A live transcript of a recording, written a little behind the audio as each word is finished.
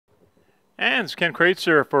And it's Ken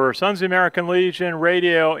Kraetzer for Sons of the American Legion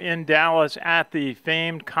Radio in Dallas at the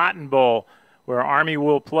famed Cotton Bowl, where Army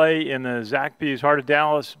will play in the Zaxby's Heart of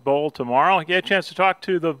Dallas Bowl tomorrow. You get a chance to talk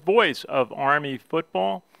to the voice of Army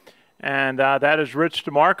football, and that is Rich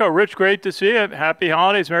DeMarco. Rich, great to see you. Happy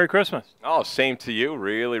holidays. Merry Christmas. Oh, same to you.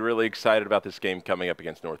 Really, really excited about this game coming up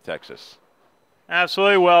against North Texas.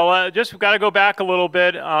 Absolutely. Well, just got to go back a little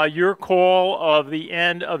bit. Your call of the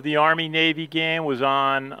end of the Army-Navy game was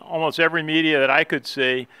on almost every media that I could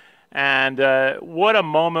see, and what a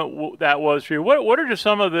moment that was for you. What are just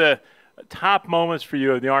some of the top moments for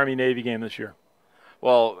you of the Army-Navy game this year?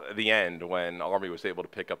 Well, the end, when Army was able to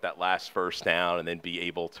pick up that last first down and then be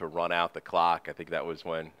able to run out the clock, I think that was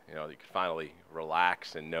when you could finally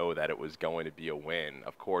relax and know that it was going to be a win.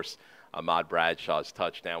 Of course, Ahmad Bradshaw's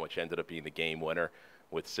touchdown, which ended up being the game winner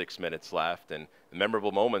with 6 minutes left. And the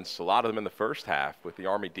memorable moments, a lot of them in the first half with the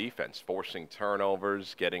Army defense, forcing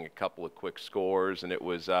turnovers, getting a couple of quick scores. And it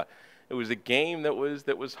was a game that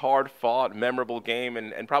was hard fought, memorable game.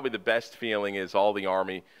 And probably the best feeling is all the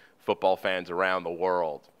Army football fans around the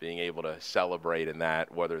world being able to celebrate in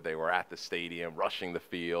that, whether they were at the stadium, rushing the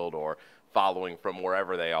field, or following from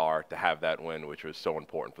wherever they are to have that win, which was so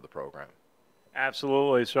important for the program.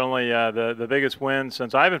 Absolutely. Certainly the biggest win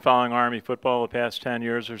since I've been following Army football the past 10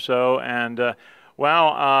 years or so. And, to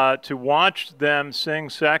watch them sing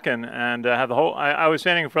second and have the whole – I was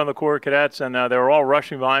standing in front of the Corps cadets, and they were all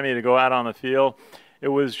rushing by me to go out on the field. It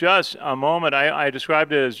was just a moment. I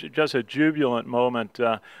described it as just a jubilant moment.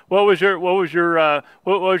 What was your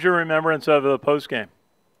remembrance of the postgame?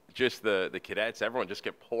 Just the cadets, everyone just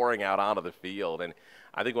kept pouring out onto the field. And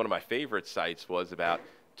I think one of my favorite sights was about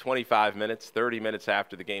 25 minutes, 30 minutes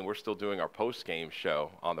after the game, we're still doing our post-game show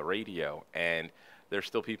on the radio, and there's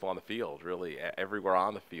still people on the field, really everywhere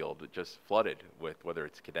on the field, just flooded with whether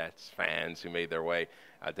it's cadets, fans who made their way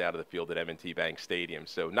down to the field at M&T Bank Stadium.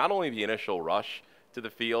 So not only the initial rush to the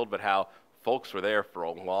field, but how folks were there for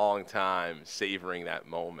a long time savoring that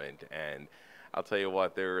moment. And I'll tell you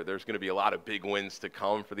what, there's going to be a lot of big wins to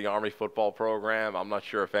come for the Army football program. I'm not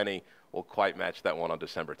sure if any will quite match that one on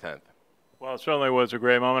December 10th. Well, it certainly was a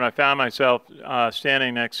great moment. I found myself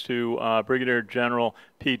standing next to Brigadier General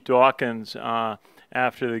Pete Dawkins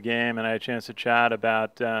after the game, and I had a chance to chat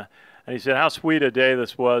about and he said how sweet a day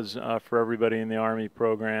this was for everybody in the Army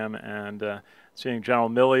program, and seeing General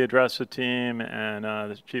Milley address the team and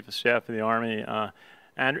the Chief of Staff of the Army.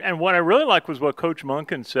 And what I really liked was what Coach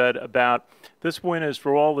Monken said about this win is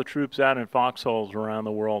for all the troops out in foxholes around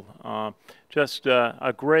the world. Just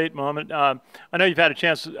a great moment. I know you've had a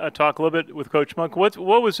chance to talk a little bit with Coach Monken.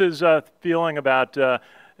 What was his feeling about the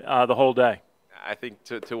whole day? I think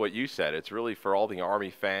to what you said, it's really for all the Army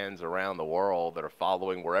fans around the world that are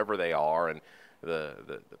following wherever they are, and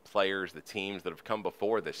the players, the teams that have come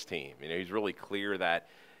before this team. He's really clear that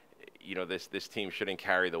this team shouldn't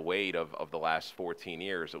carry the weight of the last 14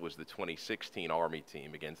 years. It was the 2016 Army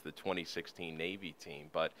team against the 2016 Navy team.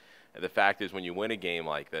 But the fact is, when you win a game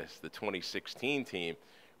like this, the 2016 team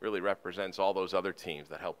really represents all those other teams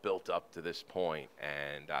that helped build up to this point.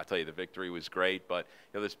 And I'll tell you, the victory was great. But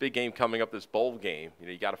this big game coming up, this bowl game,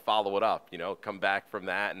 you got to follow it up. Come back from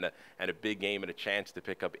that and a big game and a chance to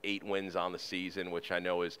pick up 8 wins on the season, which I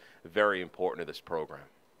know is very important to this program.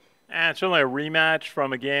 And certainly a rematch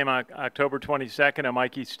from a game on October 22nd at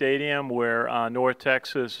Michie Stadium where North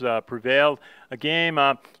Texas prevailed. A game,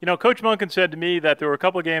 Coach Monken said to me that there were a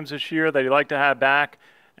couple of games this year that he'd like to have back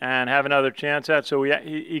and have another chance at. So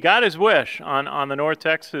he got his wish on the North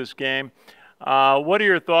Texas game. What are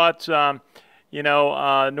your thoughts?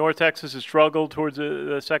 North Texas has struggled towards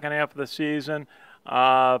the second half of the season,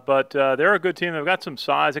 but they're a good team. They've got some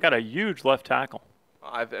size. They've got a huge left tackle.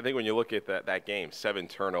 I think when you look at that game, 7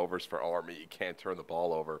 turnovers for Army, you can't turn the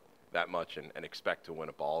ball over that much and expect to win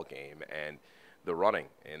a ball game. And the running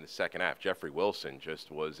in the second half, Jeffrey Wilson just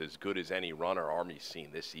was as good as any runner Army's seen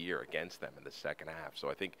this year against them in the second half. So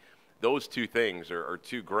I think those two things are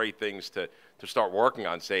two great things to start working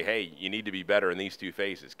on. Say, hey, you need to be better in these two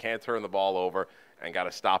phases. Can't turn the ball over and got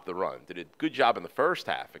to stop the run. Did a good job in the first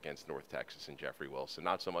half against North Texas and Jeffrey Wilson,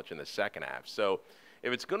 not so much in the second half. So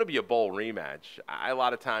if it's going to be a bowl rematch, I a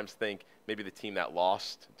lot of times think maybe the team that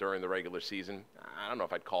lost during the regular season, I don't know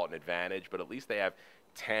if I'd call it an advantage, but at least they have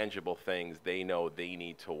tangible things they know they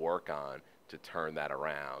need to work on to turn that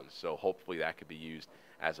around. So hopefully that could be used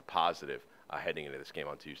as a positive heading into this game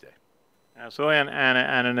on Tuesday. Absolutely, and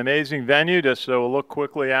an amazing venue. Just so we'll look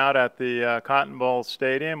quickly out at the Cotton Bowl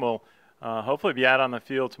Stadium. We'll hopefully be out on the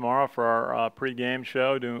field tomorrow for our pre-game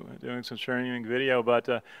show, doing some streaming video.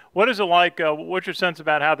 But what is it like? What's your sense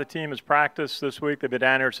about how the team has practiced this week? They've been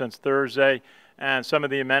down here since Thursday, and some of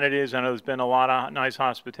the amenities. I know there's been a lot of nice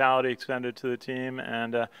hospitality extended to the team,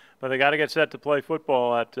 and but they got to get set to play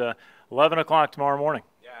football at 11 o'clock tomorrow morning.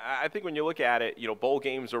 Yeah, I think when you look at it, bowl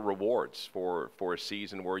games are rewards for a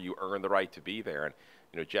season where you earn the right to be there.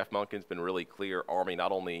 And Jeff Monken's been really clear, Army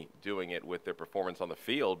not only doing it with their performance on the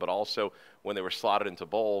field, but also when they were slotted into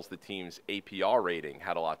bowls, the team's APR rating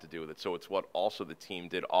had a lot to do with it. So it's what also the team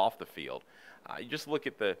did off the field. You just look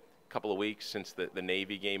at the couple of weeks since the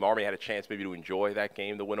Navy game. Army had a chance maybe to enjoy that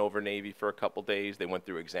game, to win over Navy for a couple days. They went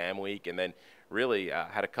through exam week and then really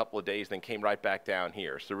had a couple of days, then came right back down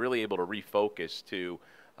here. So really able to refocus to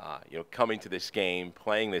coming to this game,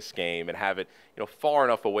 playing this game, and have it, far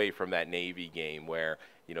enough away from that Navy game where,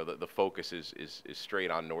 the focus is straight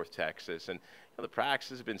on North Texas. And the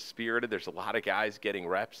practices have been spirited. There's a lot of guys getting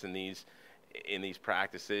reps in these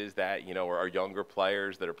practices that, are younger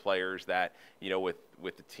players, that are players that,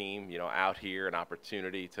 with the team, out here, an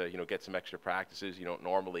opportunity to, get some extra practices you don't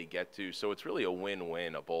normally get to. So it's really a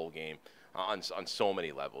win-win, a bowl game. On so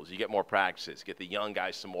many levels. You get more practices, get the young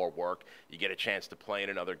guys some more work, you get a chance to play in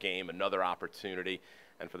another game, another opportunity,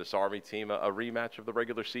 and for this Army team, a rematch of the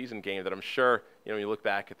regular season game that I'm sure, when you look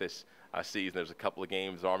back at this season, there's a couple of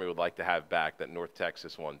games Army would like to have back. That North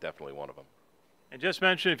Texas one, definitely one of them. And just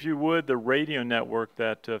mention, if you would, the radio network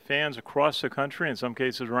that fans across the country, in some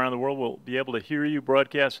cases around the world, will be able to hear you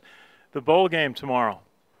broadcast the bowl game tomorrow.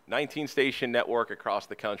 19-station network across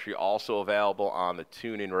the country, also available on the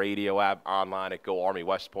TuneIn Radio app, online at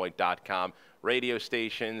GoArmyWestPoint.com. Radio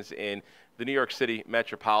stations in the New York City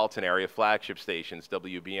metropolitan area, flagship stations,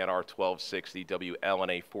 WBNR 1260,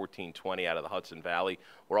 WLNA 1420 out of the Hudson Valley.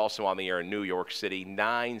 We're also on the air in New York City,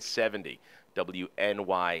 970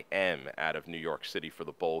 WNYM out of New York City for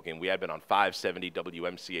the bowl game. We had been on 570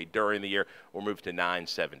 WMCA during the year. We'll move to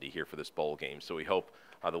 970 here for this bowl game. So we hope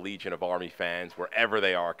the Legion of Army fans, wherever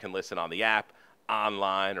they are, can listen on the app,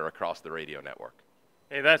 online, or across the radio network.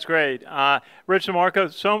 Hey, that's great. Rich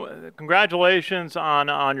DeMarco, so congratulations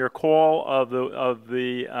on your call of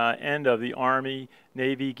the end of the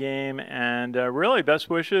Army-Navy game, and really best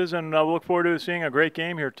wishes, and I look forward to seeing a great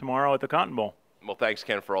game here tomorrow at the Cotton Bowl. Well, thanks,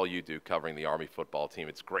 Ken, for all you do covering the Army football team.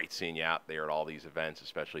 It's great seeing you out there at all these events,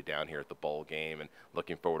 especially down here at the bowl game, and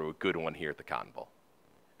looking forward to a good one here at the Cotton Bowl.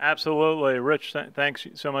 Absolutely. Rich, thanks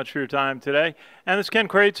so much for your time today. And this is Ken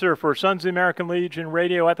Kraetzer for Sons of the American Legion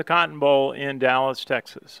Radio at the Cotton Bowl in Dallas,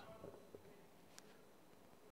 Texas.